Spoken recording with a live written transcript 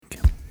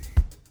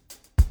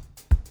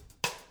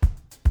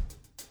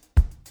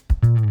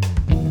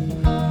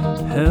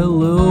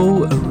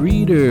Hello,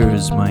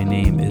 readers. My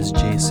name is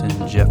Jason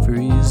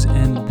Jeffries,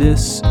 and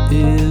this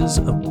is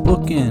a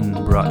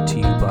Bookin brought to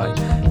you by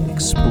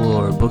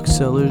Explore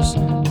Booksellers,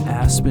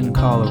 Aspen,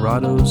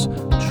 Colorado's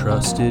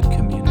trusted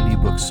community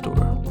bookstore.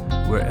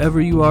 Wherever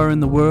you are in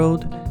the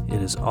world,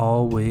 it is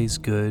always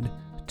good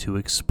to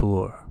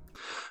explore.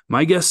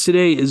 My guest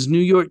today is New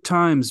York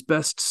Times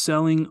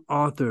best-selling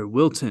author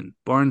Wilton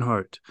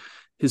Barnhardt.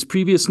 His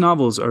previous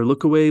novels are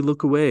Look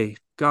Away,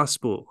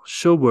 Gospel,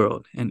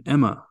 Showworld, and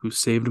Emma, Who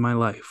Saved My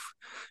Life.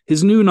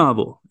 His new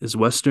novel is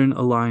Western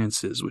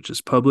Alliances, which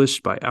is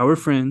published by our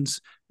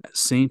friends at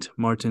St.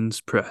 Martin's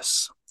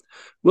Press.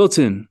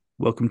 Wilton,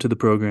 welcome to the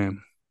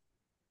program.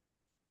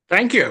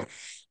 Thank you.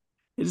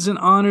 It is an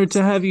honor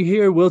to have you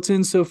here,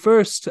 Wilton. So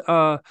first,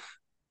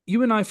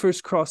 you and I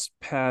first crossed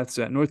paths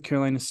at North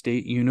Carolina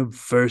State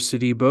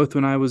University, both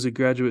when I was a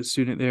graduate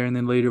student there and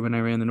then later when I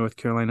ran the North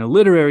Carolina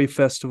Literary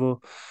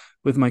Festival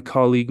with my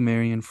colleague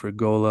Marian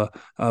Fragola,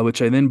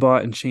 which I then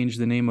bought and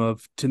changed the name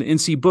of to the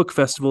NC Book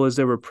Festival as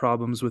there were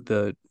problems with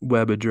the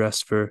web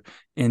address for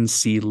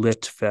NC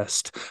Lit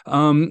Fest.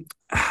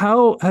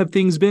 How have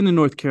things been in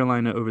North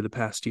Carolina over the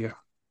past year?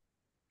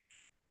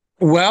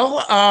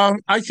 Well,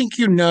 I think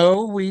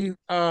we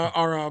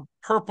are a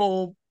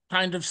purple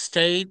kind of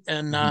state,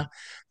 and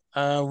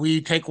Mm-hmm.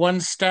 we take one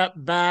step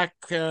back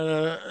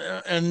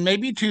and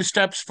maybe two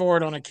steps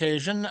forward on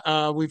occasion.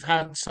 We've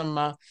had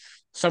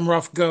some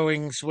rough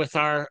goings with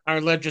our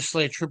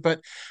legislature, but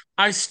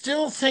I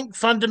still think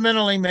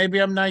fundamentally, maybe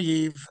I'm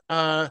naive,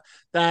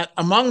 that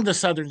among the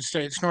southern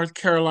states, North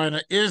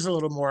Carolina is a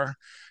little more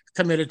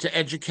committed to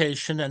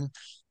education, and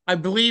I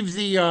believe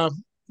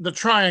the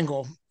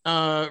triangle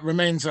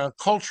remains a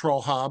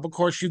cultural hub. Of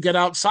course, you get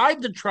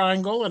outside the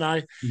triangle, and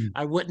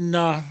I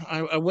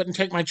wouldn't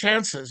take my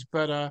chances,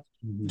 but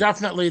Mm-hmm.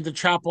 definitely the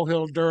Chapel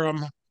Hill,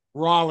 Durham,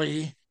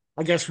 Raleigh.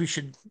 I guess we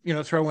should,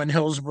 throw in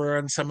Hillsborough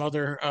and some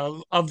other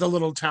of the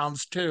little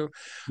towns too.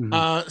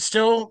 Mm-hmm.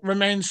 Still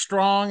remains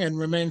strong and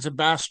remains a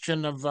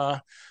bastion of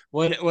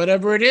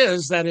whatever it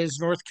is that is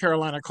North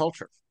Carolina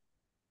culture.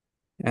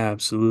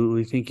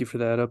 Absolutely. Thank you for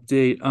that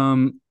update.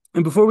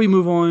 And before we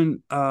move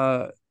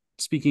on,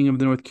 speaking of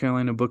the North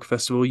Carolina Book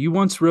Festival, you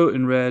once wrote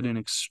and read an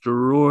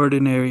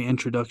extraordinary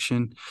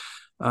introduction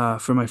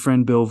for my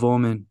friend Bill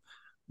Volman.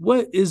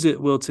 What is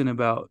it, Wilton,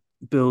 about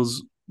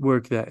Bill's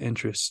work that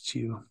interests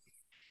you?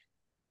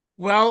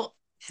 Well,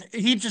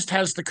 he just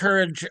has the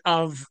courage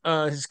of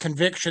his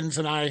convictions,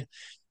 and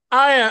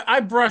I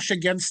brush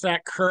against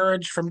that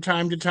courage from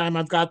time to time.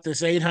 I've got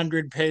this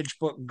 800-page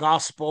book,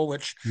 Gospel,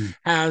 which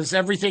has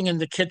everything in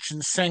the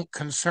kitchen sink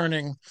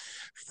concerning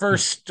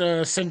first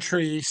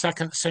century,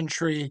 second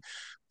century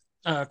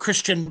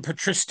Christian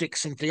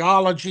patristics and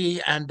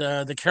theology, and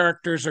the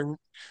characters are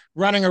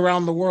running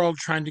around the world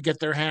trying to get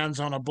their hands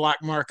on a black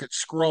market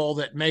scroll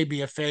that may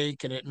be a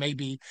fake and it may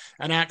be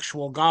an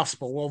actual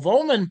gospel. Well,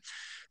 Volman,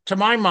 to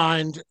my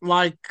mind,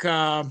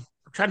 trying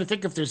to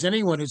think if there's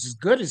anyone who's as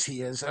good as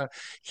he is.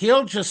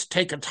 He'll just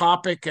take a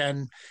topic,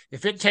 and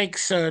if it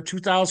takes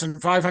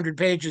 2,500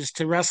 pages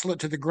to wrestle it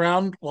to the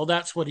ground, well,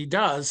 that's what he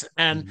does.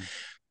 And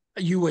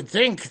Mm-hmm. you would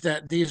think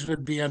that these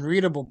would be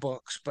unreadable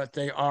books, but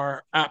they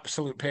are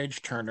absolute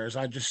page turners.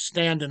 I just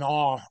stand in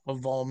awe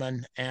of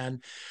Volman.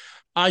 And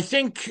I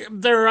think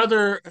there are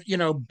other,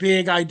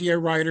 big idea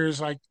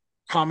writers like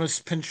Thomas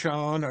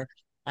Pynchon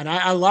and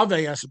I love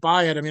A.S.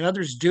 Byatt. I mean,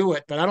 others do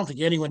it, but I don't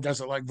think anyone does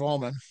it like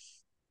Volman.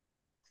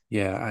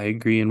 Yeah, I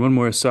agree. And one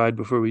more aside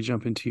before we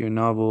jump into your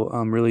novel,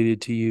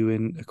 related to you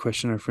and a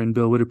question our friend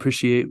Bill would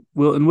appreciate.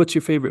 Wilton, what's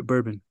your favorite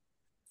bourbon?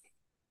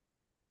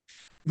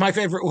 My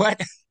favorite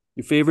what?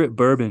 Your favorite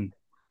bourbon?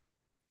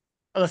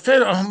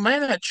 Oh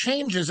man, that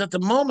changes. At the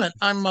moment,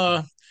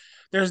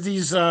 there's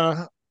these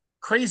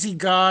crazy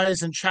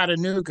guys in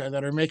Chattanooga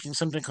that are making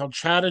something called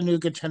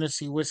Chattanooga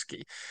Tennessee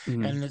whiskey,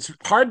 Mm-hmm. and it's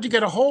hard to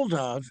get a hold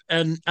of.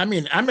 And I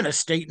mean, I'm in a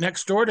state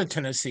next door to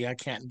Tennessee. I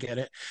can't get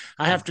it.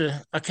 I have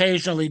to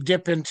occasionally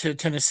dip into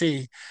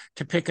Tennessee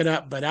to pick it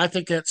up, but I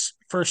think it's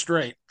first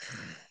rate.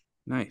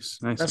 Nice,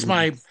 nice. That's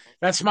my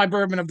that's my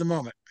bourbon of the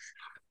moment.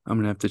 I'm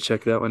gonna have to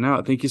check that one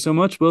out. Thank you so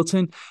much,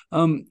 Wilton.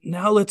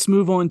 Now let's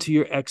move on to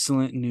your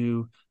excellent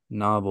new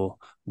novel,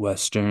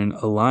 Western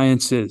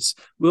Alliances.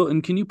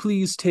 Wilton, can you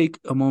please take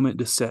a moment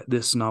to set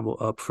this novel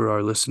up for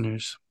our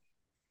listeners?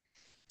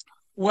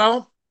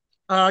 Well,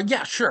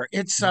 yeah, sure.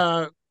 It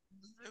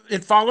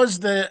follows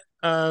the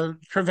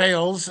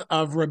travails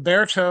of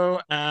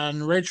Roberto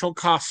and Rachel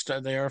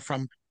Costa. They are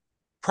from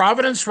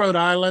Providence, Rhode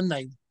Island.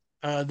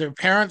 Their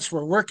parents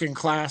were working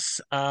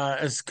class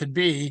as could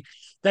be.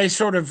 They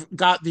sort of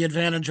got the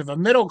advantage of a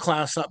middle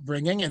class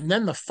upbringing, and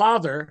then the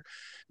father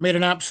made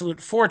an absolute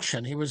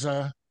fortune. He was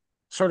a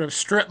sort of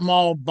strip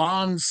mall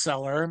bond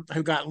seller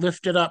who got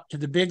lifted up to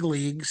the big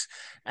leagues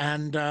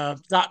and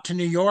got to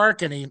New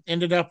York, and he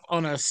ended up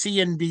on a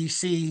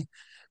CNBC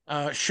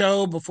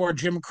show before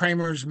Jim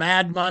Cramer's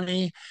Mad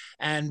Money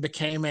and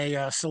became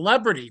a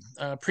celebrity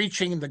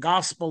preaching the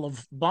gospel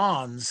of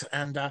bonds.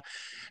 And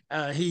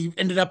he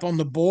ended up on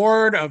the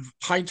board of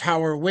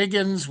Hightower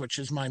Wiggins, which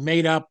is my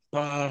made up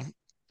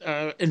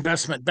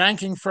investment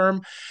banking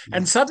firm.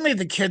 And suddenly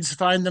the kids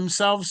find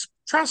themselves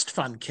trust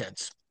fund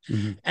kids,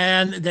 Mhm.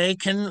 and they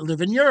can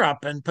live in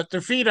Europe and put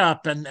their feet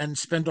up and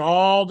spend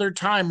all their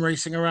time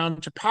racing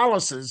around to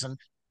palaces and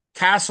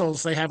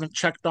castles they haven't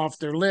checked off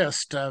their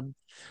list.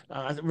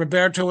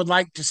 Roberto would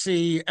like to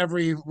see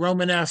every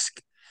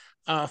Romanesque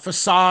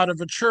facade of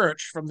a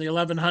church from the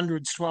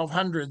 1100s,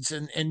 1200s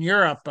in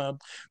Europe.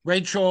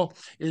 Rachel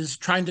is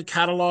trying to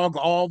catalog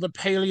all the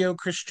Paleo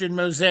Christian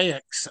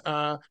mosaics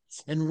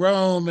in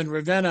Rome and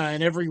Ravenna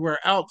and everywhere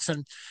else.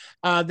 And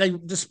they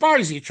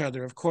despise each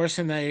other, of course,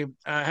 and they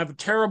have a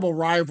terrible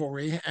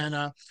rivalry.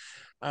 And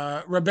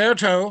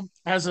Roberto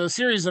has a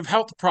series of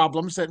health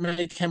problems that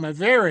make him a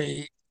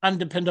very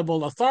undependable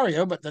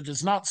Lothario, but that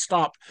does not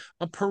stop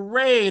a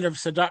parade of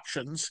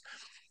seductions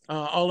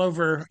all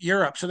over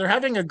Europe. So they're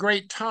having a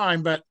great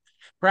time, but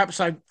perhaps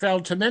I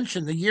failed to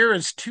mention the year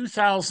is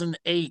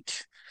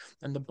 2008,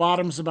 and the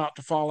bottom's about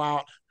to fall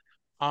out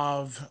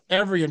of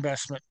every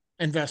investment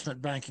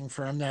banking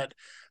firm that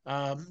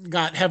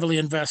got heavily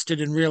invested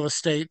in real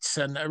estate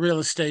and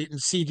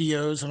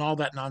CDOs and all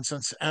that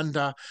nonsense.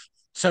 And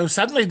so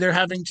suddenly they're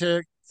having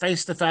to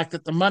face the fact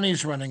that the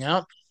money's running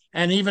out,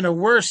 and even a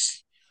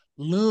worse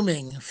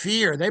looming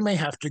fear they may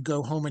have to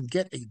go home and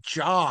get a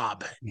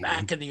job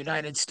back in the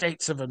United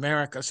States of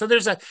America. So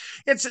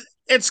it's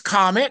it's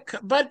comic,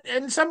 but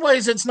in some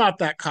ways it's not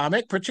that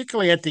comic,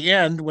 particularly at the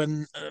end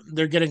when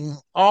they're getting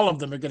all of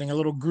them are getting a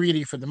little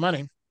greedy for the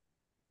money.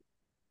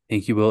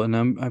 Thank you, Wilton.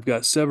 I've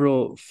got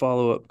several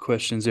follow-up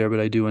questions there,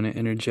 but I do want to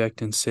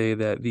interject and say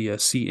that the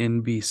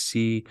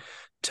CNBC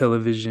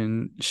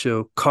television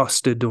show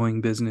Costa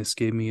Doing Business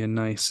gave me a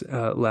nice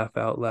laugh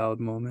out loud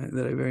moment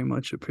that I very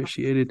much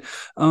appreciated.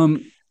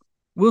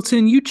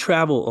 Wilton, you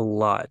travel a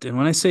lot. And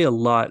when I say a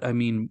lot, I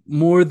mean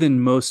more than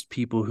most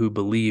people who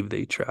believe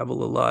they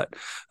travel a lot.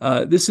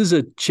 This is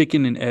a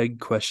chicken and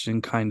egg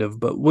question, kind of,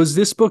 but was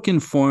this book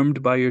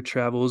informed by your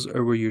travels,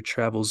 or were your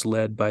travels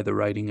led by the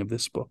writing of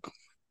this book?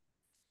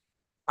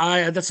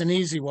 I That's an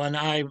easy one.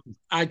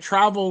 I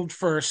traveled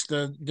first.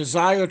 The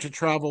desire to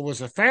travel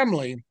was a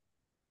family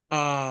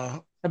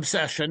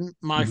obsession.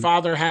 My Mhm.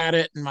 father had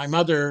it, and my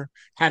mother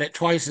had it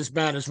twice as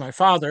bad as my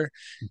father.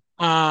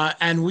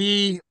 And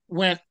we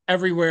went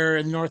everywhere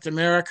in North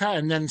America.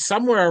 And then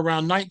somewhere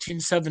around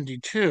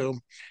 1972,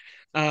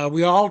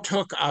 we all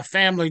took a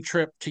family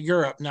trip to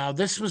Europe. Now,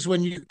 this was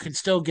when you could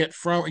still get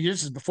from.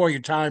 This is before your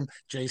time,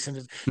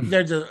 Jason.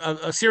 There's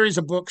a series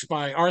of books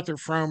by Arthur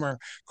Fromer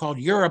called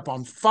Europe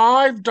on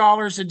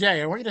 $5 a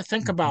day. I want you to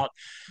think about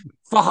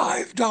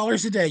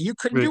 $5 a day. You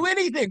couldn't Right. do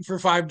anything for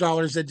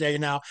 $5 a day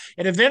now.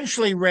 It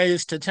eventually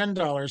raised to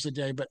 $10 a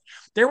day, but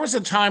there was a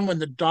time when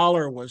the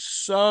dollar was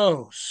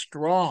so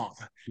strong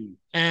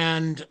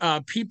and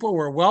people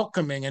were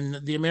welcoming,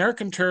 and the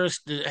American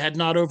tourist had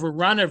not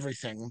overrun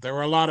everything. There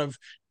were a lot of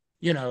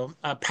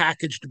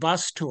packaged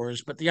bus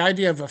tours, but the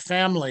idea of a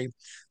family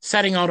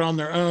setting out on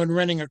their own,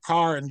 renting a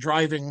car and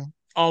driving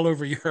all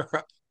over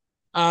Europe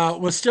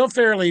was still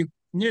fairly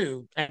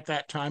new at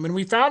that time. And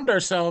we found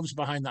ourselves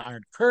behind the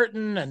Iron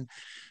Curtain. And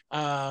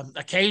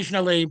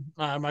occasionally,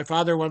 my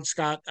father once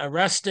got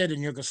arrested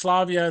in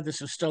Yugoslavia. This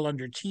was still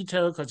under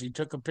Tito because he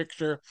took a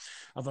picture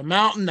of a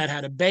mountain that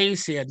had a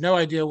base. He had no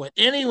idea what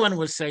anyone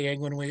was saying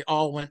when we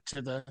all went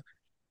to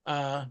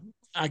uh,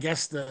 I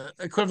guess, the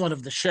equivalent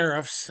of the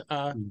sheriffs.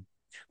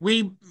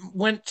 We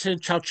went to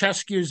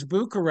Ceausescu's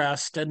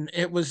Bucharest, and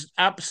it was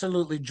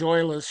absolutely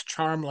joyless,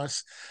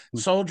 charmless,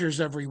 soldiers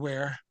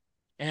everywhere.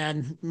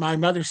 And my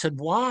mother said,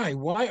 "Why?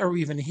 Why are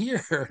we even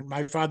here?" And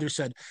my father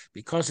said,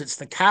 "Because it's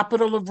the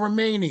capital of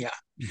Romania."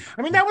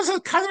 I mean, there was a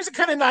kind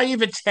of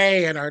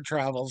naivete in our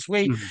travels.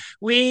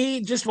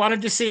 We just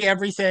wanted to see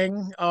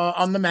everything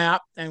on the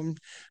map, and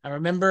I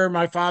remember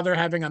my father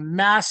having a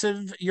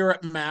massive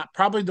Europe map,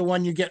 probably the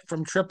one you get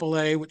from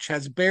AAA, which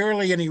has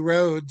barely any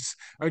roads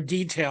or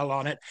detail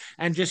on it,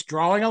 and just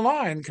drawing a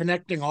line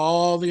connecting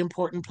all the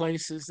important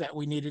places that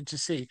we needed to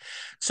see.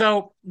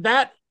 So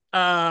that,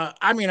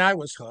 I mean, I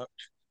was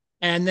hooked.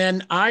 And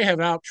then I have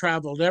out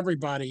traveled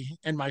everybody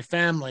in my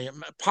family.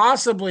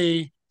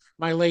 Possibly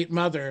my late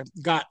mother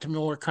got to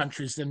more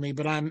countries than me,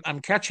 but I'm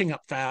catching up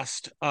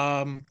fast.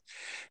 And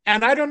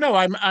I don't know.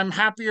 I'm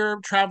happier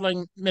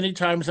traveling many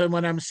times than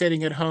when I'm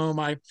sitting at home.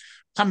 I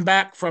come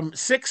back from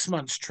 6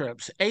 months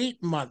trips,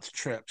 8 month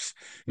trips,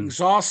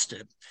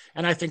 exhausted.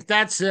 And I think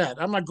that's it.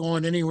 I'm not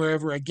going anywhere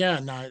ever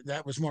again.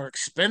 That was more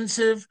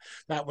expensive.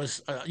 That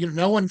was,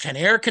 no one can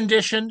air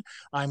condition.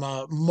 I'm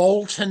a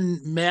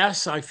molten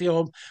mess. I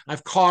feel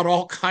I've caught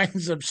all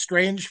kinds of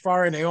strange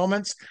foreign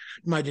ailments.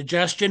 My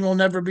digestion will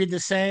never be the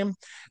same.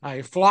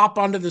 I flop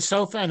onto the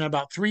sofa, and in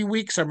about 3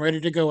 weeks, I'm ready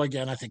to go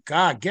again. I think,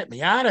 God, get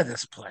me out of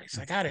this place.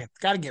 I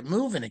gotta get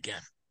moving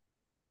again.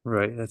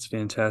 Right, that's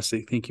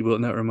fantastic. Thank you,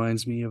 Wilton. That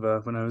reminds me of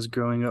when I was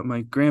growing up, my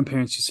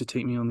grandparents used to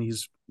take me on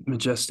these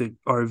majestic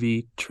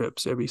RV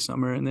trips every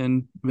summer, and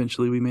then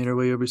eventually we made our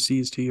way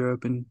overseas to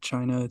Europe and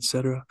China,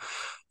 etc.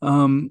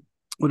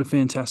 What a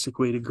fantastic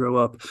way to grow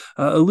up.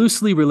 A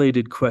loosely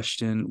related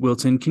question,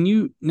 Wilton. Can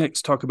you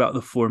next talk about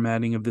the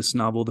formatting of this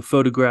novel, the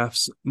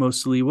photographs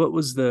mostly? What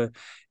was the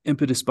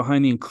impetus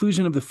behind the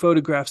inclusion of the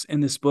photographs in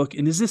this book?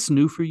 And is this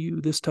new for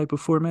you, this type of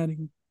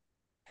formatting?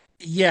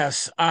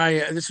 Yes,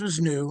 I this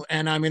was new,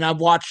 and I mean I've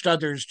watched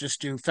others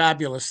just do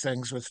fabulous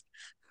things with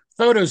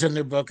photos in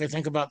their book. I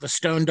think about the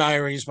Stone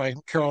Diaries by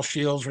Carol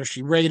Shields, where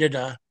she raided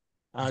a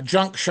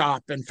junk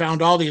shop and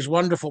found all these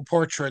wonderful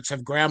portraits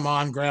of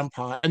grandma and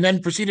grandpa, and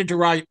then proceeded to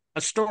write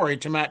a story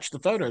to match the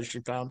photos she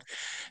found.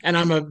 And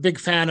I'm a big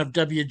fan of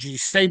W.G.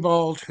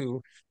 Sebald,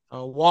 who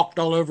walked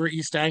all over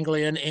East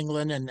Anglia in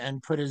England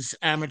and put his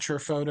amateur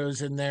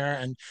photos in there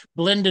and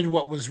blended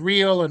what was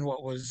real and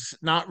what was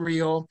not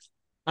real.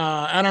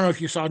 I don't know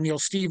if you saw Neil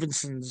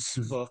Stephenson's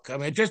book. I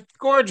mean, just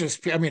gorgeous.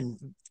 I mean,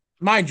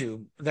 mind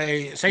you,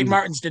 they St.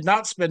 Martin's did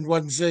not spend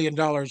 $1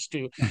 zillion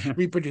to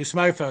reproduce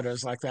my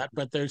photos like that,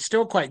 but they're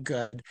still quite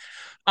good.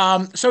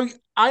 So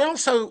I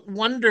also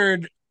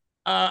wondered.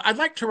 I'd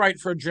like to write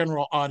for a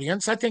general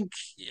audience. I think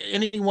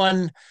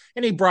anyone,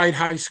 any bright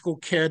high school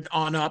kid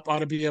on up ought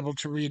to be able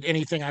to read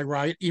anything I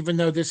write, even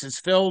though this is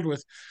filled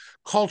with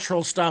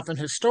cultural stuff and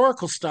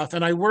historical stuff.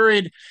 And I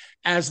worried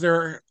as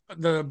the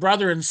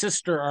brother and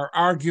sister are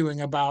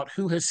arguing about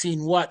who has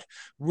seen what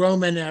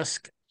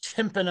Romanesque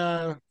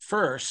tympana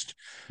first,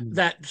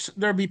 that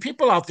there'll be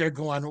people out there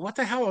going, "What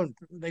the hell are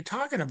they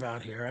talking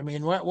about here? I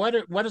mean,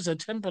 what is a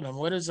tympanum?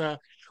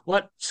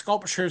 What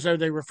sculptures are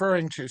they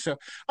referring to?" So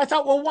I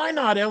thought, well, why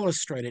not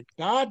illustrate it?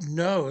 God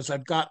knows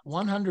I've got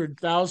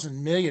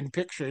 100,000 million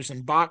pictures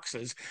in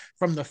boxes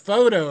from the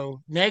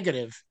photo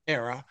negative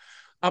era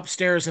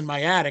upstairs in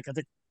my attic. I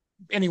think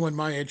anyone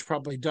my age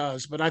probably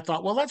does, but I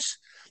thought, well, let's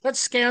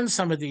scan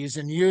some of these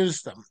and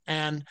use them.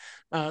 And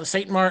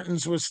St.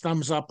 Martin's was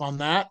thumbs up on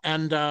that.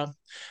 And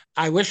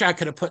I wish I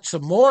could have put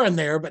some more in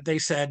there, but they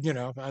said,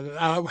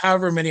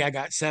 however many I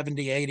got,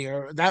 70, 80,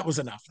 or that was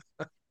enough.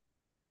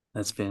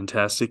 That's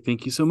fantastic.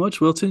 Thank you so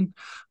much, Wilton.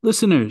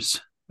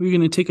 Listeners, we're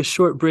going to take a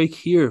short break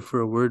here for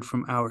a word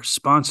from our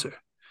sponsor.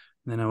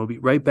 And then I will be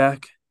right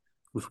back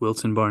with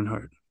Wilton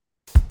Barnhardt.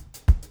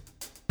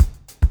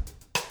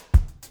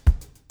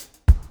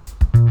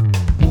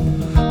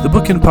 The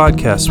Bookin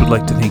Podcast would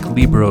like to thank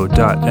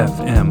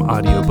Libro.fm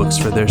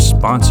audiobooks for their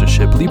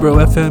sponsorship. Libro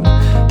FM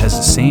has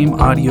the same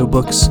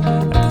audiobooks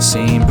at the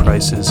same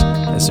prices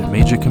as their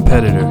major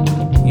competitor.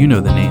 You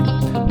know the name.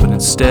 But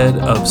instead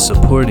of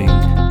supporting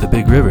the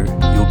Big River,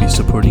 you'll be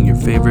supporting your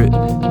favorite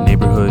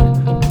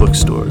neighborhood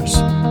bookstores.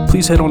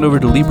 Please head on over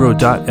to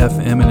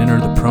Libro.fm and enter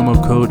the promo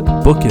code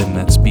BOOKIN,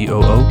 that's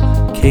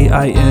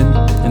BOOKIN,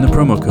 in the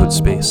promo code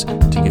space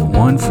to get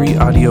one free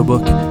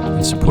audiobook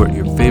and support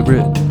your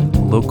favorite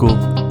local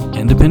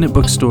independent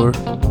bookstore,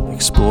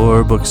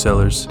 explore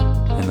booksellers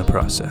in the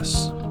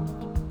process.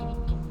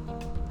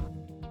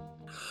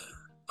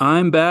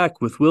 I'm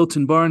back with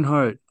Wilton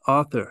Barnhardt,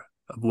 author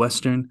of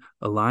Western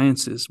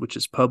Alliances, which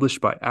is published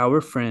by our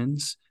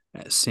friends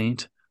at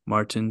St.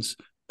 Martin's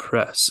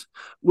Press.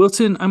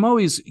 Wilton, I'm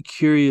always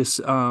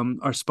curious,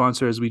 our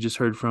sponsor, as we just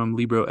heard from,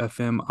 Libro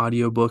FM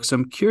audiobooks,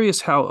 I'm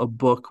curious how a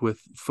book with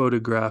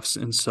photographs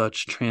and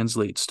such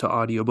translates to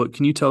audiobook.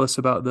 Can you tell us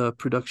about the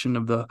production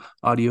of the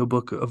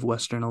audiobook of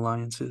Western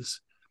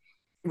Alliances?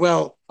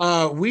 Well,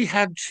 we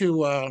had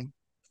to,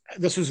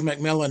 this was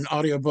Macmillan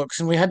Audiobooks,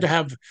 and we had to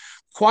have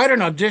quite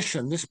an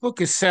audition. This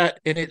book is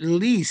set in at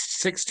least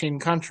 16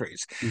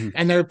 countries,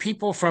 and there are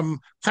people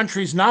from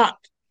countries not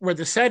where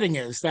the setting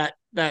is that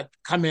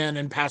come in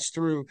and pass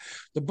through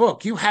the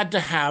book. You had to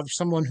have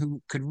someone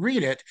who could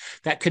read it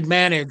that could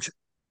manage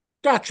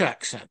Dutch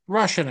accent,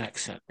 Russian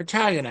accent,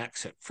 Italian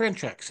accent,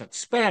 French accent,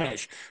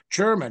 Spanish,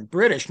 German,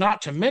 British,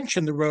 not to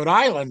mention the Rhode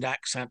Island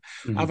accent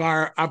of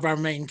our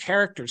main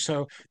characters.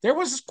 So there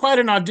was quite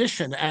an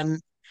audition,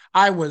 and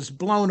I was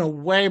blown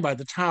away by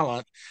the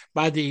talent,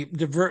 by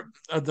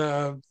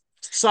the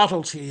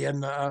subtlety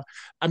and the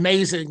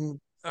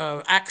amazing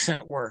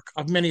accent work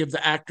of many of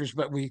the actors.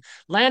 But we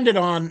landed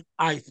on,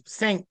 I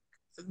think,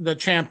 the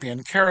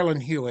champion,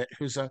 Carolyn Hewitt,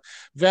 who's a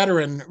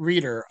veteran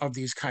reader of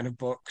these kind of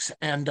books.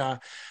 And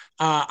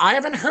I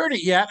haven't heard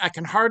it yet. I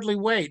can hardly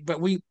wait. But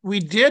we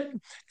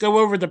did go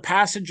over the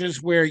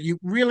passages where you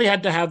really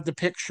had to have the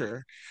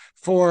picture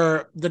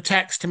for the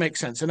text to make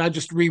sense. And I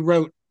just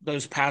rewrote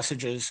those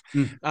passages.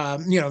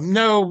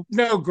 No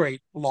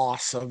great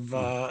loss of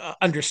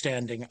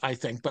understanding, I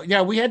think. But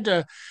yeah, we had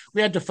to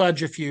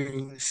fudge a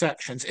few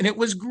sections, and it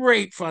was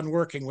great fun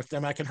working with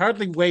them. I can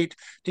hardly wait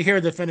to hear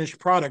the finished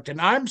product.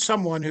 And I'm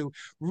someone who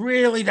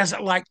really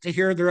doesn't like to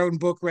hear their own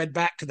book read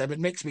back to them. It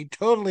makes me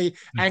totally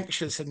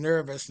anxious and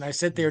nervous. And I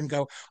sit there and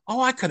go,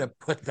 "Oh, I could have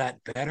put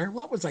that better.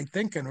 What was I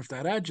thinking with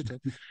that adjective?"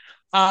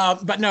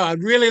 But no, I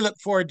really look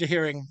forward to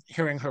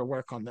hearing her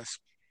work on this.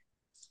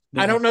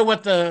 I don't know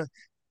what the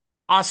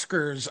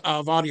Oscars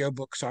of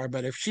audiobooks are,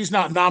 but if she's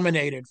not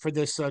nominated for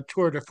this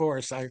tour de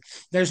force,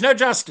 there's no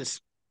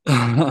justice.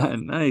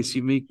 Nice.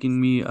 You're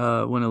making me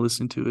want to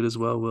listen to it as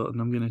well, Will,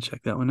 and I'm going to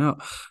check that one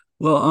out.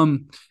 Well,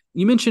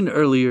 you mentioned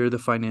earlier the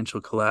financial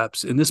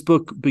collapse, and this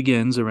book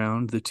begins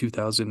around the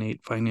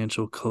 2008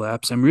 financial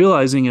collapse. I'm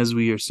realizing as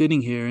we are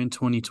sitting here in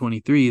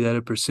 2023 that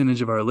a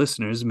percentage of our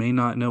listeners may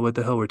not know what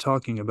the hell we're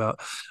talking about.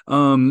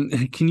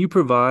 Can you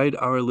provide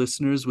our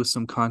listeners with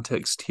some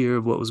context here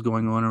of what was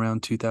going on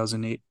around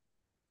 2008?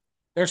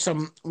 There's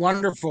some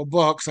wonderful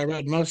books. I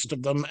read most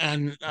of them,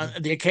 and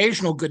the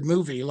occasional good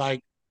movie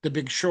like The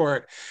Big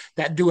Short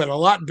that do it a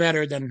lot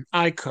better than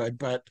I could.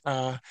 But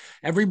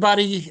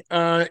everybody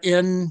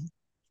in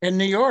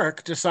New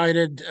York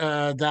decided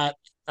that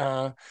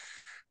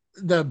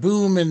the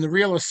boom in the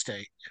real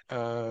estate,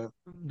 uh,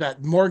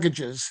 that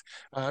mortgages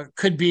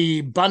could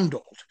be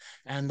bundled,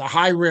 and the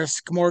high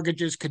risk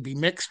mortgages could be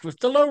mixed with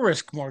the low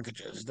risk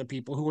mortgages. The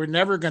people who were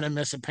never going to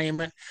miss a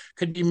payment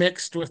could be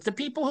mixed with the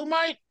people who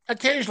might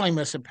occasionally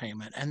miss a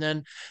payment, and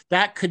then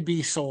that could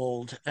be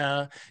sold.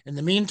 In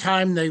the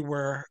meantime, they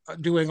were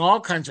doing all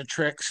kinds of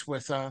tricks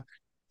with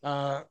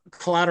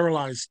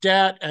collateralized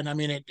debt. And I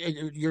mean,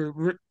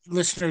 your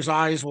listeners'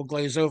 eyes will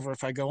glaze over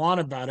if I go on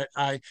about it.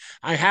 I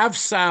have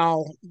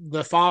Sal,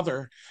 the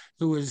father,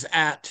 who is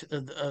at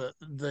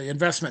the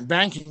investment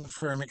banking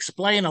firm,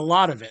 explain a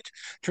lot of it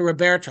to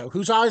Roberto,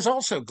 whose eyes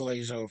also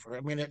glaze over.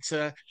 I mean, it's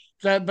a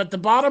but the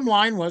bottom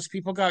line was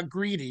people got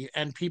greedy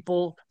and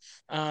people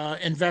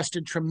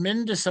invested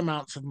tremendous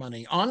amounts of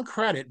money on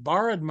credit,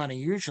 borrowed money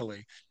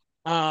usually,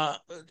 uh,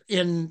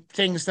 in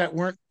things that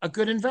weren't a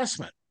good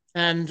investment.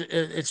 And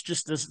it's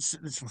just this,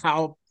 it's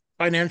how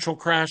financial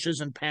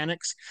crashes and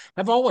panics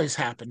have always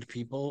happened.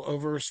 People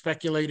over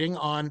speculating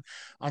on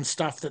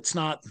stuff that's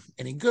not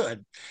any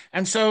good.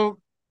 And so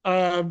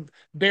uh,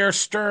 Bear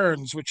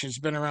Stearns, which has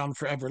been around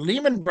forever.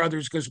 Lehman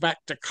Brothers goes back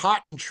to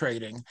cotton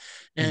trading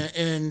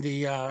in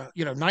the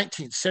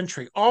 19th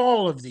century.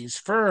 All of these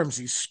firms,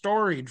 these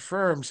storied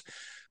firms,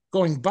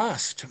 going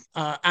bust,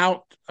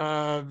 out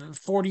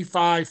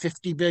 45,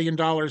 $50 billion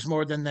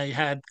more than they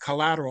had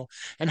collateral.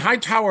 And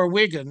Hightower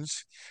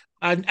Wiggins,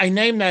 I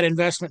named that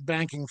investment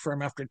banking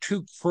firm after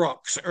two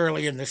crooks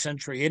early in the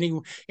century.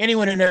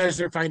 Anyone who knows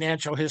their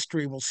financial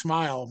history will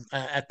smile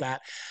at that.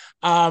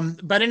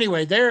 But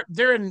anyway,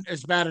 they're in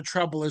as bad a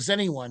trouble as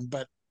anyone.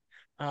 But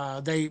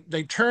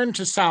they turned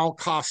to Sal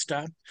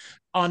Costa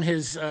on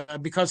his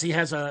because he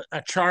has a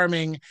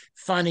charming,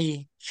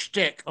 funny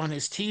shtick on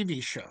his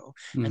TV show,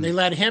 and they Mm.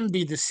 let him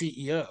be the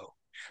CEO.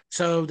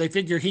 So they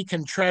figure he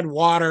can tread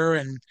water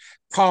and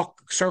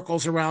talk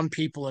circles around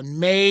people and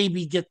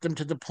maybe get them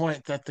to the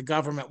point that the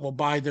government will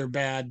buy their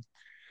bad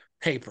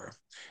paper,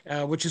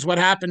 which is what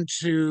happened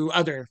to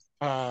other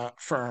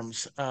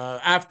firms.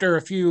 After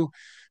a few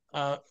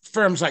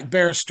firms like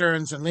Bear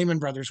Stearns and Lehman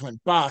Brothers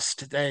went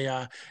bust, they,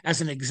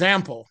 as an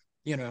example,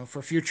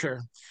 for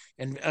future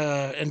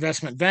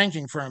investment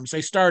banking firms,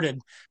 they started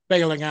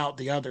bailing out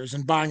the others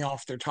and buying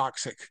off their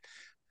toxic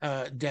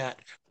debt.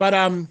 But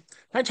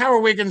Hightower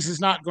Wiggins is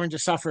not going to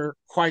suffer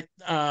quite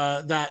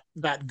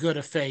that good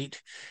a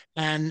fate,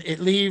 and it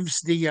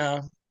leaves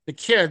the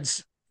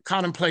kids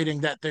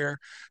contemplating that their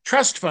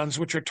trust funds,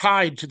 which are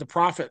tied to the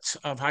profits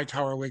of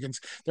Hightower Wiggins,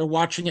 they're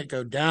watching it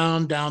go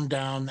down, down,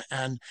 down,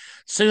 and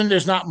soon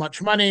there's not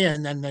much money,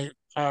 and then they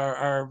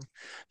are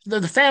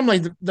the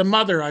family, the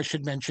mother, I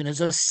should mention, is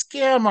a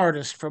scam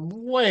artist from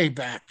way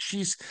back.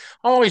 She's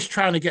always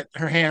trying to get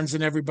her hands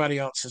in everybody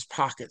else's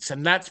pockets.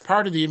 And that's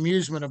part of the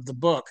amusement of the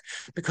book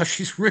because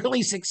she's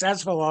really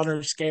successful on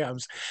her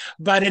scams.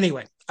 But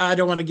anyway, I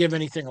don't want to give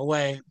anything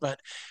away, but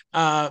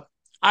uh,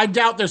 I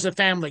doubt there's a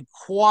family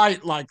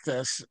quite like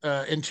this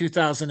in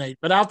 2008,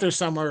 but out there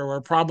somewhere were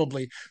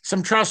probably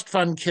some trust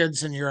fund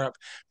kids in Europe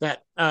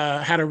that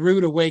had a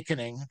rude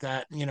awakening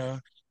that,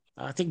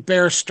 I think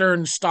Bear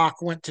Stearns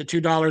stock went to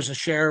 $2 a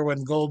share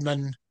when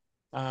Goldman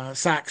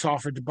Sachs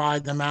offered to buy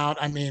them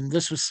out. I mean,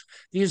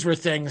 these were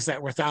things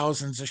that were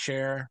thousands a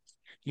share.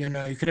 You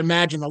could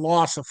imagine the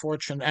loss of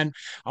fortune, and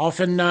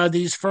often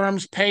these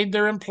firms paid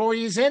their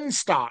employees in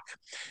stock,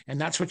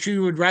 and that's what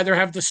you would rather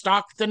have the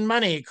stock than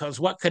money, because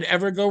what could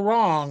ever go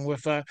wrong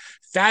with a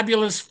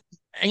fabulous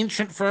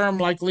ancient firm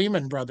like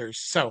Lehman Brothers?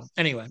 So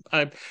anyway,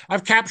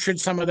 I've captured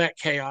some of that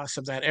chaos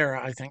of that era,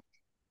 I think.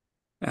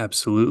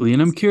 Absolutely.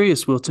 And I'm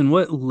curious, Wilton,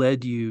 what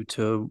led you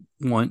to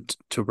want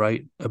to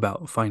write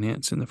about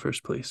finance in the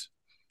first place?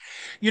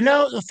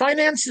 The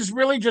finance is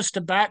really just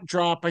a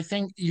backdrop. I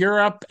think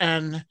Europe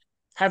and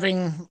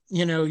having,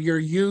 your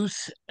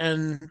youth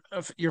and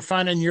your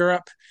fun in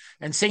Europe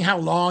and seeing how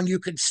long you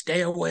could stay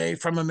away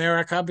from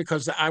America,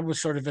 because I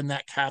was sort of in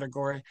that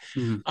category.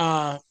 Mm.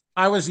 Uh,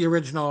 I was the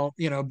original,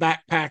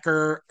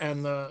 backpacker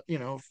and the,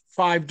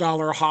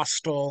 $5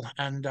 hostel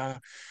and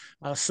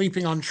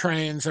sleeping on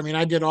trains. I mean,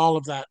 I did all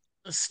of that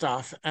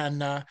stuff,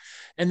 and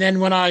then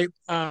when I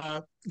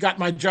got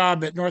my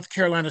job at North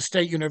Carolina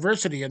State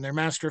University in their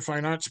Master of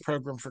Fine Arts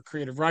program for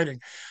creative writing,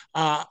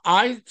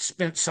 I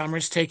spent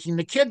summers taking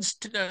the kids,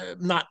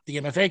 not the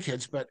MFA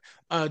kids, but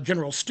a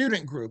general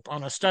student group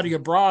on a study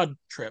abroad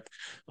trip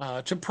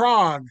to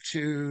Prague,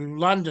 to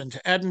London,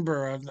 to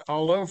Edinburgh,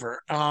 all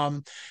over.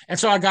 And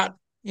so I got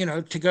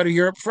to go to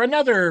Europe for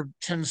another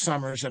 10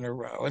 summers in a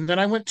row. And then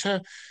I went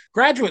to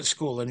graduate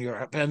school in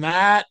Europe, and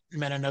that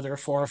meant another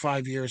 4 or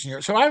 5 years in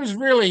Europe. So I was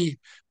really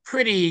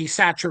pretty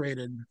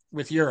saturated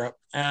with Europe.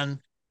 And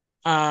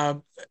uh,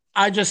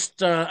 I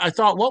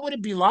thought, what would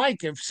it be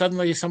like if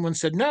suddenly someone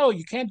said, no,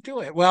 you can't do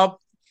it? Well,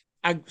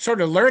 I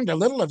sort of learned a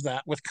little of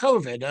that with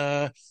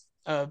COVID.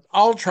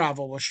 All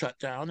travel was shut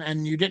down,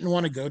 and you didn't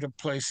want to go to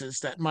places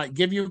that might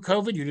give you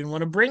COVID. You didn't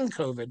want to bring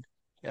COVID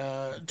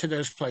to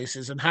those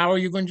places. And how are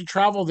you going to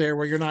travel there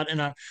where you're not in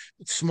a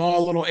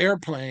small little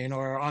airplane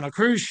or on a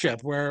cruise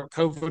ship where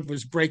COVID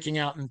was breaking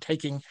out and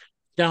taking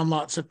down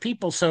lots of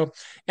people? So,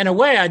 in a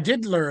way, I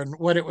did learn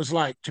what it was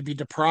like to be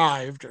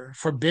deprived or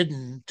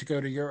forbidden to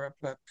go to Europe.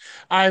 But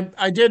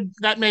I did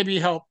that maybe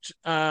helped.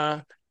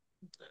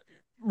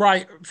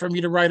 Right for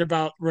me to write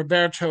about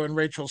Roberto and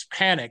Rachel's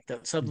panic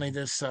that suddenly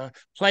this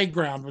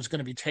playground was going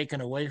to be taken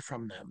away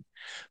from them.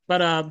 But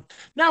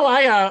no,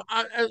 I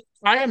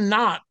am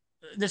not.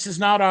 This is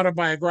not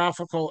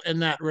autobiographical in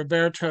that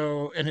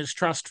Roberto and his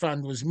trust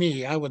fund was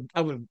me. I would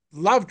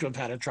love to have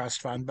had a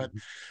trust fund, but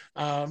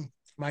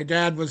my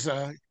dad was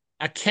a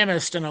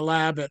chemist in a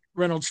lab at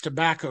Reynolds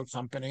Tobacco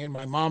Company, and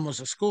my mom was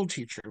a school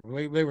teacher.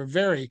 They were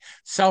very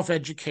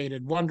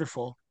self-educated,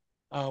 wonderful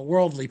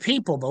worldly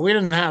people, but we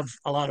didn't have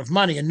a lot of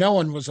money, and no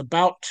one was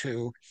about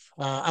to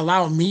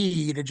allow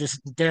me to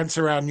just dance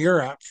around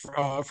Europe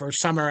for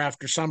summer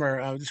after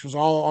summer. This was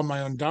all on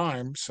my own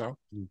dime, so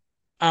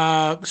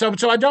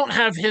I don't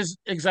have his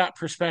exact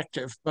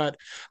perspective, but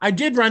I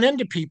did run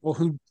into people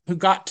who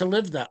got to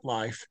live that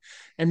life,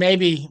 and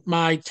maybe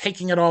my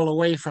taking it all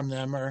away from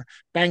them or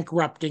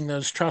bankrupting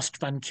those trust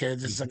fund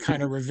kids is a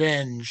kind of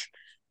revenge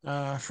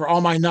for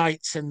all my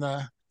nights in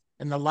the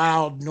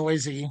loud,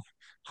 noisy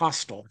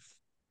hostel.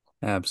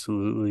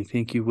 Absolutely.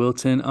 Thank you,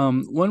 Wilton.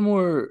 One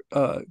more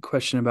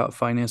question about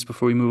finance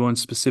before we move on,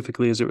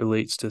 specifically as it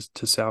relates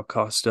to Sal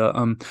Costa.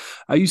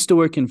 I used to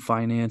work in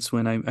finance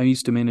when I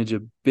used to manage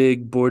a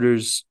big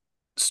Borders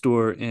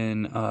store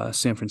in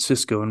San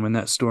Francisco. And when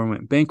that store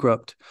went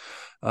bankrupt,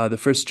 the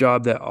first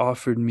job that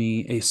offered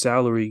me a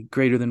salary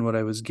greater than what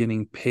I was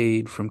getting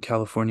paid from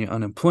California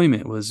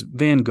unemployment was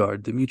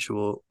Vanguard, the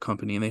mutual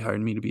company, and they hired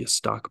me to be a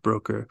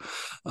stockbroker.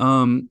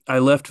 I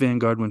left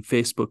Vanguard when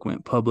Facebook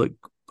went public.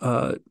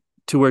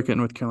 To work at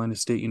North Carolina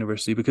State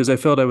University because I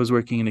felt I was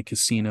working in a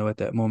casino at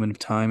that moment of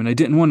time, and I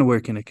didn't want to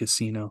work in a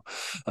casino.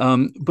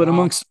 But Wow.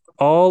 amongst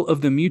all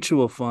of the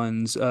mutual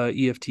funds,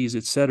 EFTs,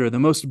 et cetera, the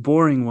most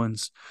boring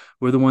ones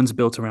were the ones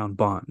built around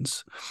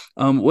bonds.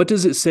 What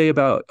does it say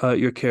about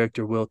your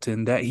character,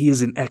 Wilton, that he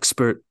is an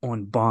expert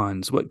on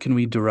bonds? What can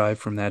we derive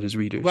from that as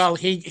readers? Well,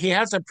 he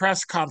has a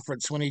press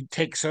conference when he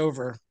takes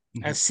over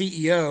Mhm. as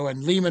CEO,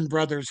 and Lehman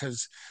Brothers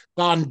has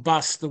gone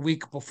bust the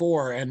week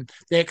before, and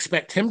they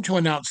expect him to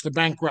announce the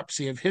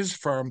bankruptcy of his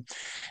firm.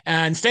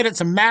 And instead,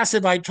 it's a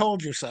massive "I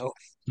told you so,"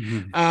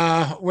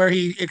 Mhm. where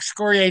he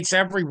excoriates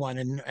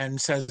everyone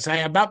and says,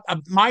 "Hey, about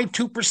my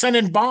 2%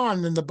 in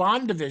bond in the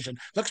bond division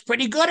looks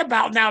pretty good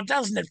about now,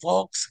 doesn't it,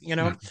 folks?"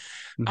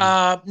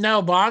 Mhm.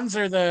 No, bonds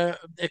are the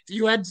if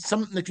you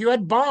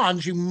had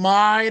bonds, you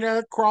might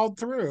have crawled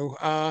through.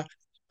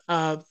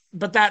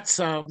 But that's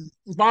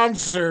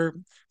bonds are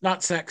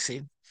not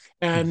sexy,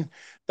 and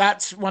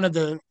that's one of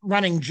the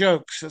running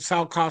jokes of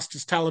Sal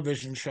Costa's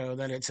television show.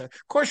 That of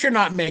course you're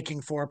not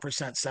making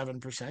 4%,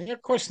 7%. Yeah,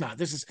 of course not.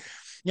 This is,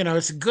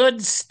 it's a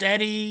good,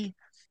 steady,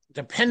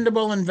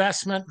 dependable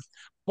investment.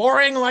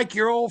 Boring like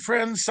your old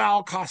friend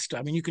Sal Costa.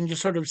 I mean, you can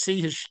just sort of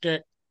see his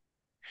shtick.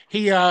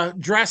 He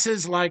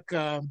dresses like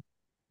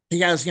he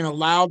has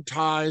loud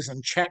ties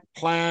and check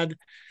plaid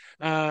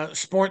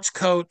sports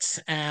coats,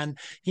 and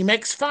he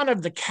makes fun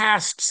of the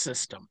caste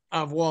system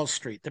of Wall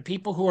Street, the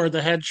people who are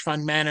the hedge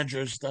fund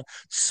managers, the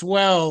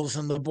swells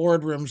in the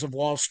boardrooms of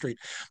Wall Street.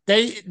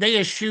 They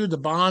eschew the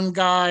bond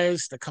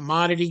guys, the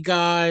commodity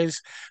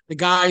guys, the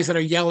guys that are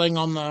yelling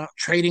on the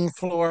trading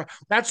floor.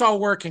 That's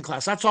all working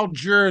class. That's all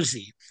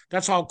Jersey.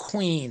 That's all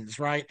Queens,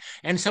 right?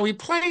 And so he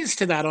plays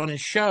to that on his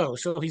show.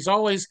 So he's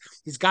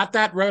got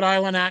that Rhode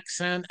Island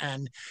accent,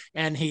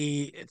 and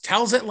he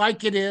tells it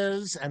like it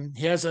is, and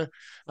he has a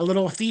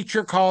little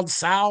feature called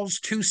Sal's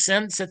 2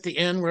 cents at the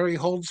end, where he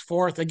holds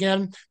forth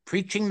again,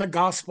 preaching the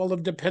gospel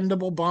of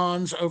dependable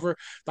bonds over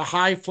the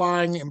high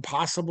flying,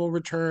 impossible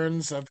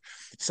returns of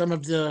some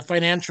of the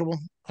financial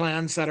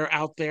plans that are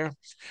out there.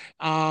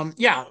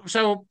 Yeah,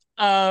 so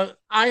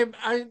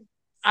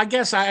I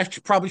guess I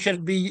probably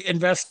should be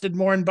invested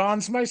more in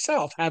bonds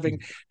myself, having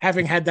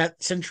had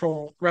that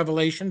central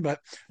revelation. But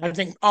I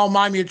think all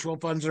my mutual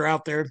funds are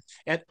out there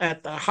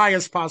at the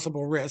highest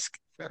possible risk.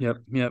 Yep,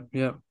 yep,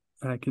 yep.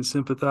 I can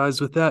sympathize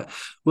with that.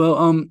 Well,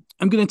 I'm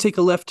going to take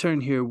a left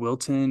turn here,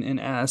 Wilton, and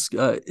ask,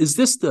 is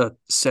this the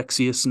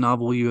sexiest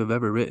novel you have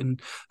ever written?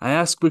 I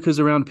ask because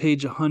around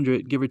page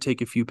 100, give or take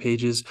a few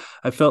pages,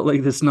 I felt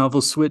like this novel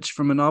switched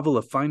from a novel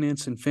of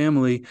finance and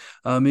family,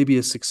 maybe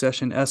a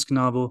Succession-esque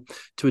novel,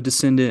 to a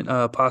descendant,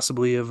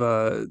 possibly of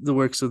the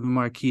works of the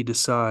Marquis de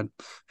Sade.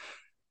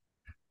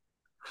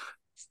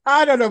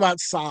 I don't know about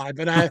Psy,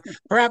 but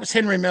perhaps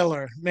Henry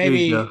Miller. There you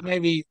Maybe go.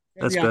 maybe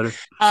That's Yeah. better.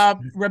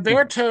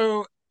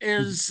 Roberto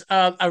is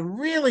a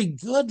really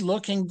good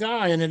looking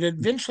guy, and it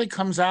eventually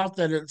comes out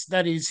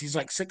that he's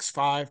like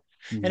 6'5",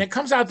 and Mhm. it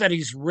comes out that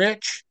he's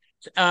rich.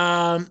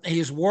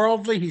 He's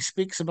worldly. He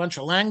speaks a bunch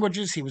of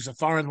languages. He was a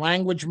foreign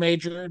language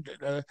major.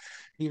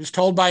 He was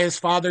told by his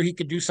father he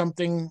could do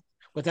something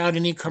without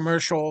any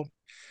commercial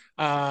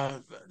uh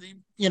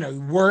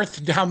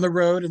worth down the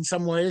road in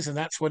some ways, and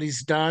that's what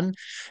he's done.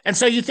 And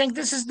so you think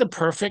this is the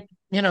perfect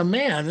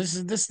man.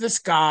 This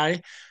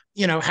guy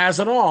has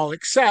it all,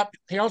 except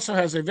he also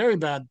has a very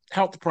bad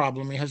health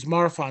problem. He has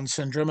Marfan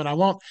syndrome, and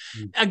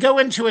I go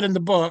into it in the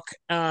book,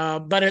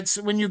 but it's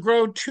when you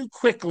grow too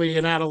quickly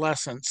in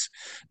adolescence.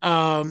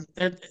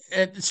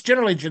 It's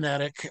generally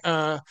genetic,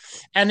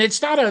 and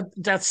it's not a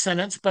death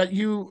sentence, but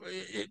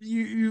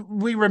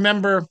we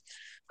remember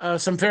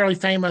some fairly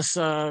famous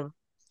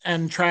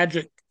and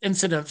tragic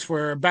incidents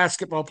where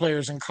basketball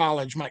players in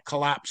college might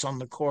collapse on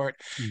the court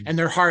Mhm. and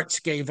their hearts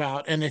gave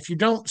out. And if you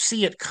don't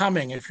see it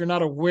coming, if you're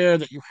not aware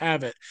that you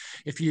have it,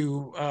 if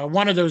you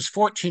one of those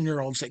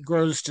 14-year-olds that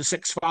grows to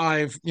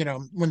 6'5",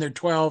 when they're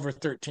 12 or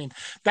 13,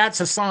 that's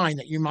a sign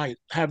that you might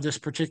have this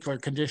particular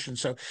condition.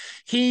 So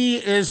he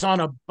is on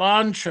a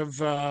bunch of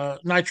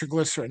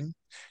nitroglycerin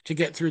to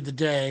get through the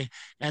day,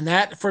 and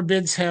that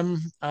forbids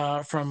him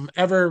from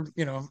ever,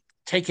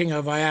 taking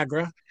a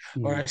Viagra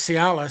or Mhm. a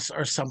Cialis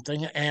or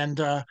something, and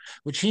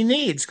which he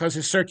needs because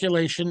his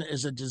circulation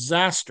is a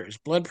disaster. His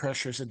blood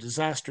pressure is a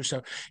disaster.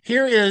 So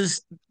here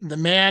is the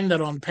man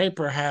that on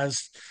paper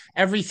has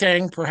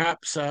everything,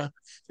 perhaps at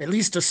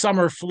least a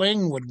summer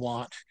fling would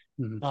want,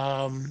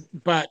 Mhm.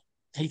 but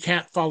he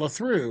can't follow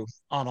through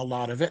on a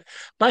lot of it.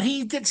 But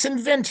he gets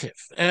inventive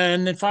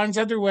and finds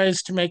other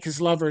ways to make his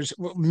lovers,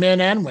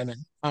 men and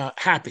women,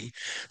 happy.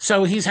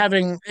 So he's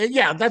having,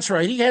 yeah, that's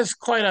right. He has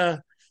quite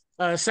a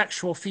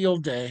sexual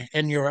field day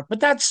in Europe, but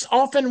that's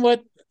often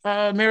what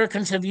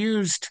Americans have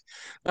used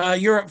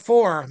Europe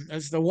for,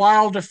 as the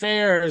wild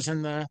affairs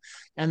and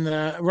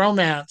the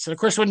romance. And of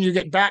course, when you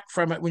get back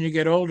from it, when you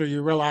get older,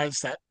 you realize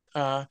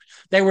that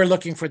they were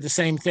looking for the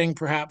same thing,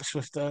 perhaps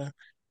with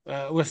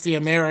the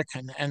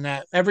American, and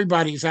that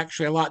everybody's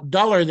actually a lot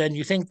duller than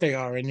you think they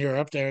are in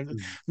Europe. They're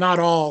Mhm. not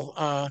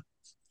all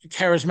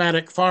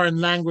charismatic,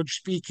 foreign language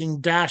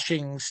speaking,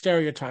 dashing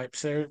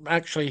stereotypes. They're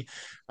actually,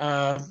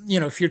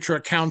 future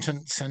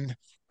accountants and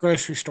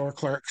grocery store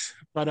clerks.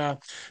 But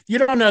you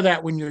don't know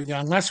that when you're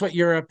young. That's what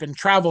Europe and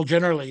travel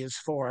generally is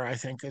for, I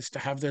think, is to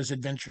have those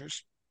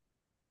adventures.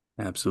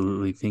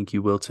 Absolutely. Thank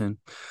you, Wilton.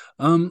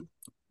 Um,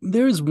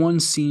 there is one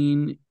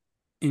scene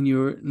in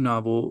your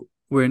novel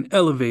where an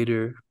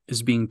elevator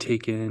is being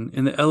taken,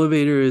 and the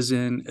elevator is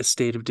in a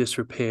state of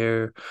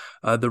disrepair.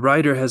 The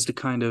rider has to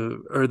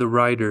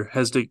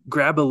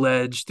grab a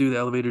ledge through the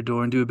elevator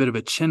door and do a bit of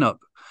a chin up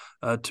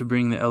to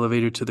bring the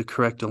elevator to the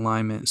correct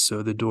alignment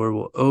so the door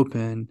will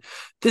open.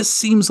 This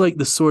seems like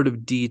the sort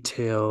of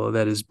detail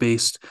that is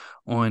based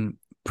on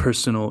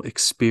personal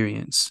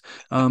experience.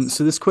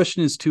 So this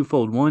question is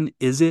twofold. One,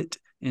 is it?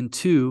 And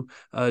two,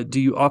 do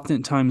you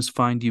oftentimes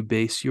find you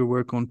base your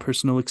work on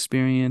personal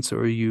experience, or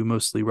are you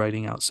mostly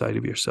writing outside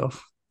of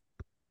yourself?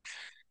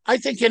 I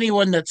think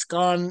anyone that's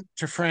gone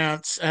to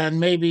France and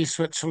maybe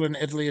Switzerland,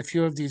 Italy, a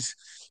few of these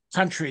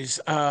countries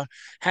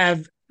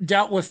have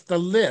dealt with the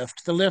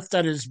lift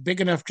that is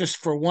big enough just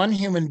for one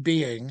human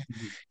being.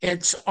 Mhm.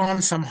 It's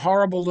on some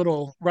horrible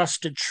little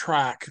rusted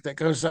track that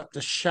goes up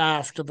the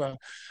shaft of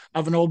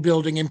an old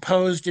building,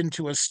 imposed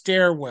into a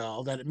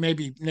stairwell that it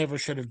maybe never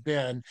should have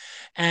been.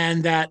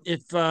 And that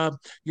if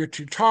you're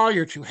too tall,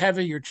 you're too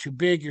heavy, you're too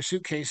big, your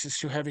suitcase is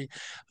too heavy,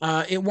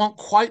 it won't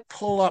quite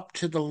pull up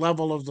to the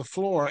level of the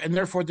floor, and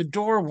therefore the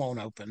door won't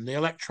open. The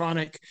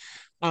electronic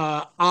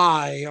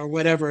eye or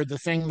whatever, the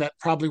thing that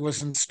probably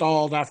was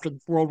installed after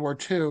World War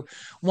II,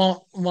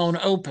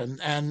 won't open.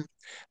 And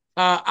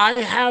I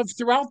have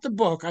throughout the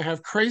book, I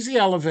have crazy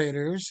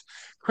elevators,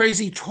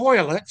 crazy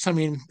toilets. I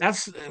mean,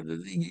 that's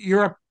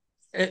Europe.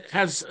 It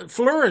has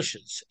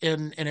flourishes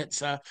in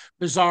its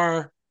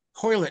bizarre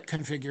toilet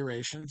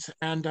configurations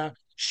and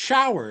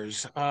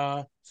showers.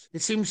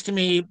 It seems to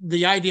me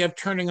the idea of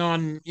turning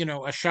on,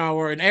 a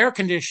shower and air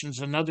conditions,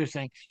 another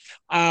thing,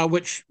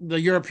 which the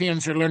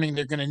Europeans are learning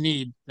they're going to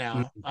need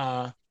now,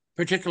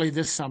 particularly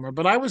this summer.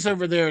 But I was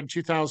over there in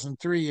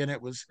 2003, and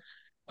it was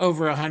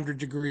over 100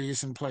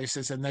 degrees in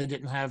places, and they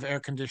didn't have air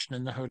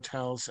conditioning in the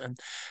hotels. And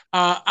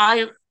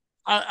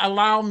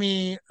allow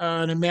me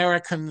an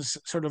American's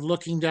sort of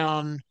looking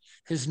down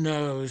his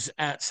nose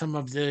at some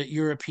of the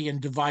European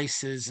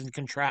devices and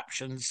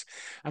contraptions.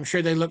 I'm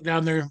sure they look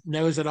down their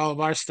nose at all of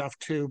our stuff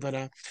too.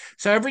 But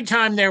so every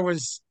time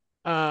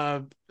uh,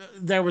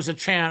 there was a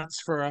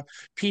chance for a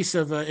piece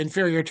of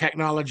inferior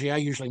technology, I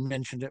usually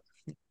mentioned it.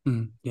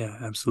 Yeah,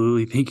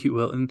 absolutely. Thank you,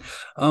 Wilton.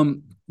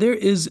 There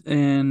is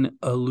an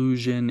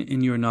allusion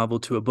in your novel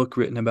to a book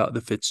written about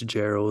the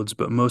Fitzgeralds,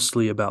 but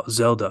mostly about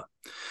Zelda.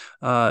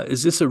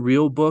 Is this a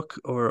real book,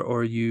 or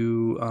are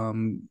you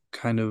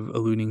kind of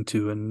alluding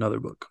to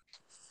another book?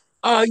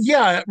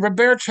 Yeah,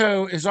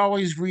 Roberto is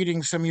always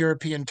reading some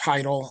European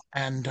title,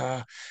 and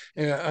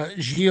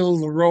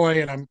Gilles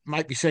Leroy, and I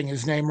might be saying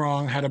his name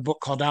wrong, had a book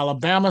called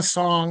Alabama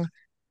Song,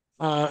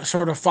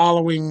 sort of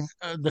following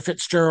the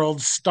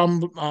Fitzgerald's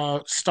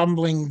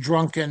stumbling,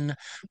 drunken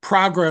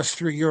progress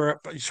through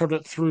Europe, sort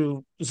of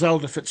through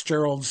Zelda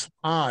Fitzgerald's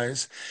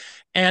eyes.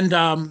 And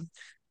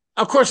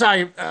of course,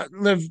 I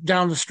live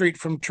down the street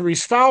from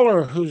Therese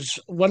Fowler, whose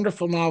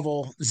wonderful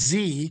novel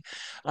Z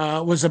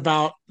was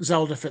about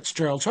Zelda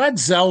Fitzgerald. So I had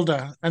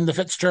Zelda and the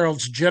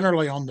Fitzgeralds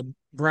generally on the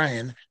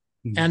brain.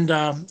 Mm. And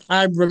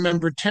I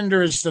remember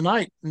Tender as the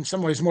Night in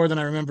some ways more than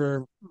I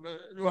remember,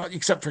 well,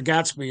 except for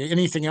Gatsby,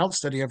 anything else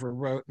that he ever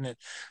wrote. And it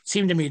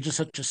seemed to me just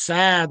such a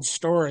sad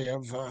story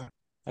of a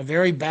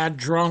very bad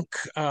drunk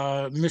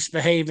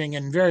misbehaving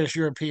in various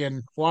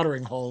European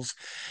watering holes.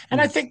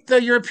 And I Mm. think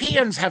the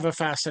Europeans have a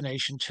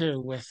fascination too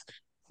with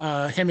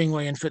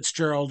Hemingway and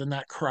Fitzgerald and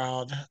that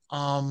crowd.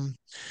 Yeah,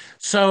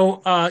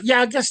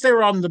 I guess they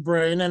were on the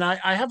brain. And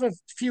I have a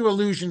few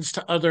allusions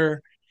to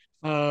other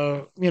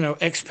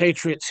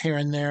expatriates here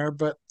and there,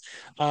 but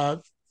uh,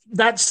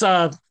 that's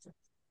I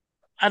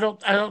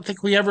don't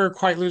think we ever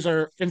quite lose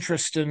our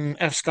interest in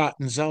F. Scott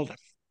and Zelda.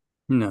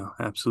 No,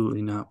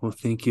 absolutely not. Well,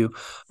 thank you.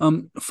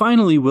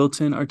 Finally,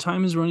 Wilton, our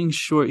time is running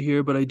short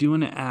here, but I do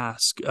want to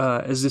ask,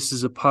 as this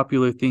is a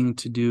popular thing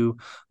to do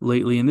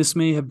lately, and this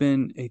may have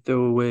been a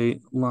throwaway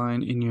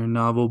line in your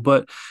novel,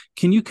 but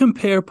can you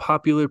compare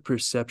popular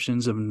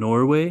perceptions of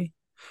Norway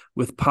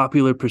with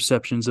popular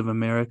perceptions of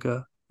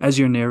America, as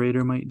your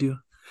narrator might do?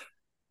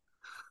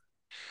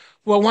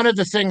 Well, one of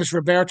the things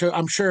Roberto,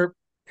 I'm sure,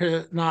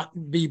 to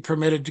not be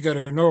permitted to go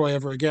to Norway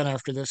ever again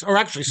after this, or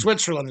actually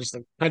Switzerland is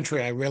the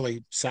country I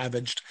really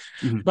savaged.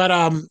 Mhm.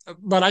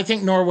 But I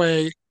think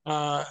Norway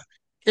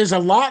is a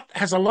lot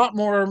has a lot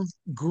more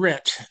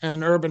grit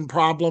and urban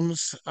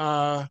problems.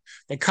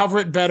 They cover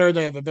it better.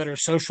 They have a better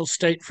social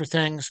state for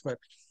things. But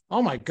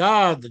oh my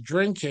God, the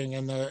drinking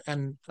and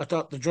I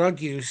thought the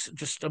drug use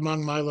just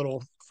among my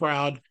little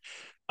crowd.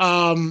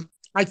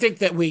 I think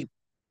that we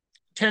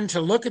tend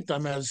to look at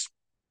them as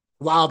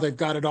wow, they've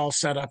got it all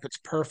set up. It's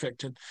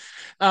perfect. And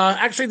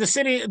actually,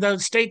 the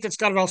state that's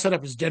got it all set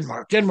up is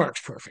Denmark.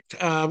 Denmark's perfect,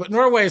 but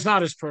Norway is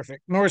not as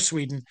perfect, nor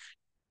Sweden.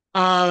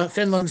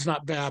 Finland's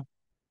not bad,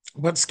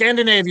 but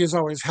Scandinavia has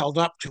always held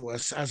up to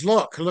us as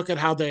look at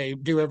how they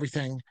do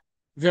everything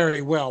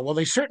very well. Well,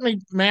 they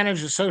certainly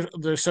manage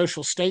their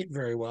social state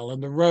very well,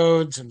 and the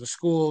roads and the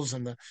schools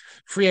and the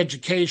free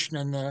education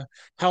and the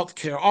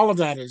healthcare. All of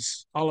that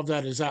is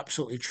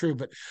absolutely true.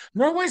 But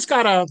Norway's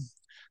got a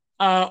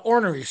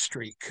ornery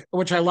streak,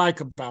 which I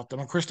like about them.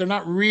 Of course, they're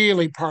not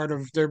really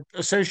they're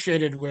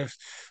associated with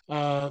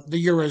the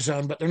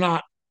Eurozone, but they're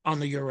not on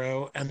the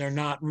Euro and they're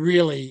not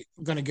really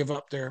going to give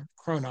up their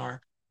kronar.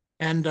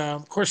 And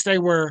of course, they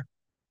were,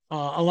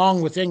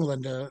 along with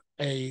England,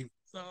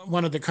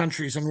 one of the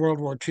countries in World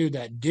War II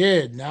that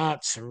did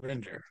not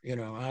surrender.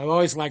 I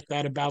always liked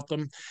that about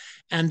them.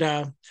 And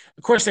of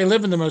course, they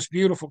live in the most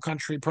beautiful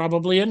country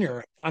probably in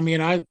Europe. I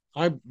mean, I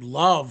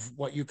love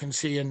what you can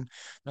see in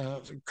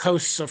the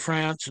coasts of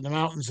France and the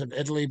mountains of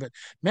Italy, but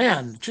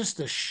man, just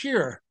the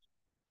sheer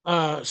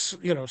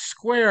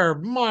square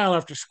mile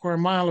after square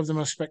mile of the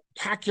most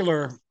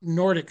spectacular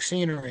Nordic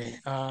scenery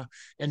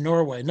in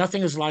Norway.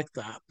 Nothing is like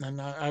that.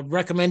 And I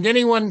recommend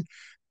anyone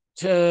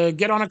to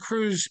get on a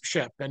cruise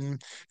ship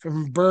and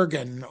from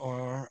Bergen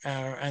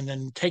and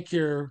then take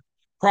your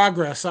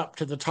progress up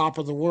to the top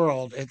of the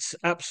world. It's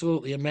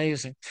absolutely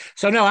amazing.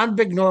 So no, I'm a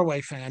big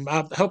Norway fan.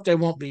 I hope they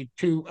won't be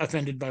too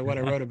offended by what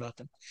I wrote about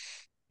them.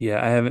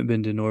 Yeah, I haven't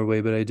been to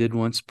Norway, but I did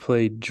once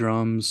play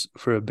drums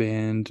for a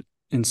band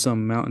in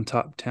some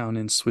mountaintop town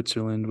in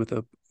Switzerland with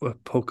a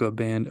polka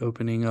band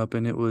opening up,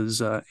 and it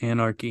was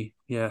anarchy.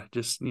 Yeah,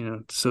 just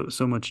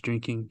so much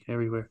drinking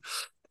everywhere.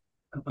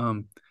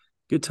 Um,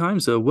 Good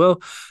times though. Well,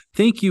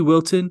 thank you,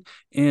 Wilton,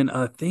 and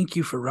thank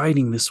you for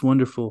writing this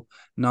wonderful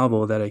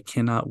novel that I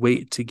cannot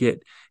wait to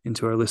get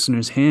into our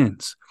listeners'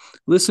 hands.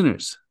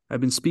 Listeners,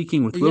 I've been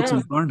speaking with Yeah,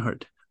 Wilton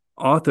Barnhardt,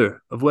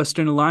 author of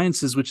Western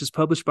Alliances, which is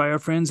published by our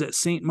friends at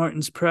St.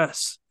 Martin's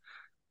Press.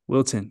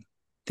 Wilton,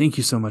 thank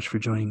you so much for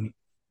joining me.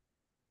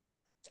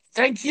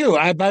 thank you.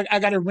 I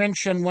got to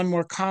wrench in one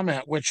more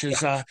comment, which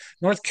is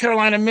North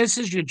Carolina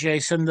misses you,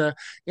 Jason. The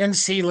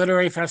NC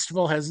Literary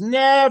Festival has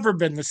never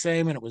been the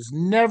same, and it was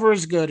never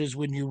as good as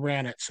when you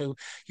ran it. So,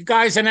 you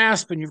guys in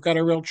Aspen, you've got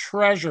a real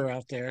treasure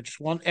out there. I just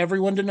want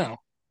everyone to know.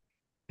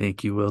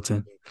 Thank you,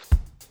 Wilton.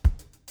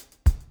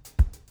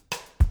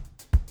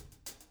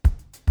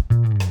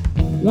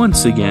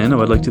 Once again, I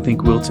would like to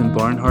thank Wilton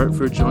Barnhardt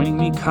for joining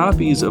me.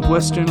 Copies of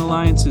Western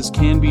Alliances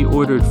can be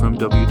ordered from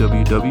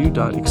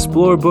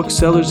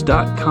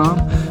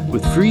www.explorebooksellers.com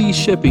with free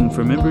shipping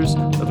for members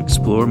of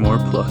Explore More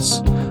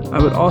Plus. I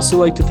would also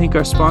like to thank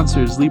our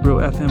sponsors, Libro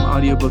FM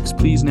Audiobooks.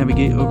 Please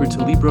navigate over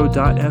to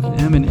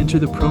libro.fm and enter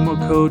the promo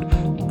code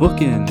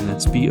Bookin,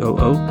 that's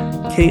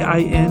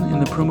BOOKIN, in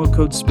the promo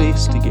code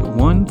space to get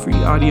one free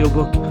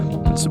audiobook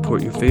and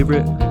support your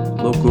favorite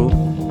local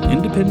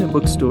independent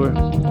bookstore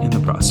in the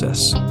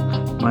process.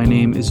 My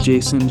name is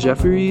Jason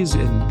Jefferies,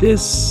 and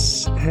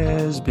this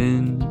has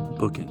been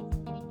Bookin'.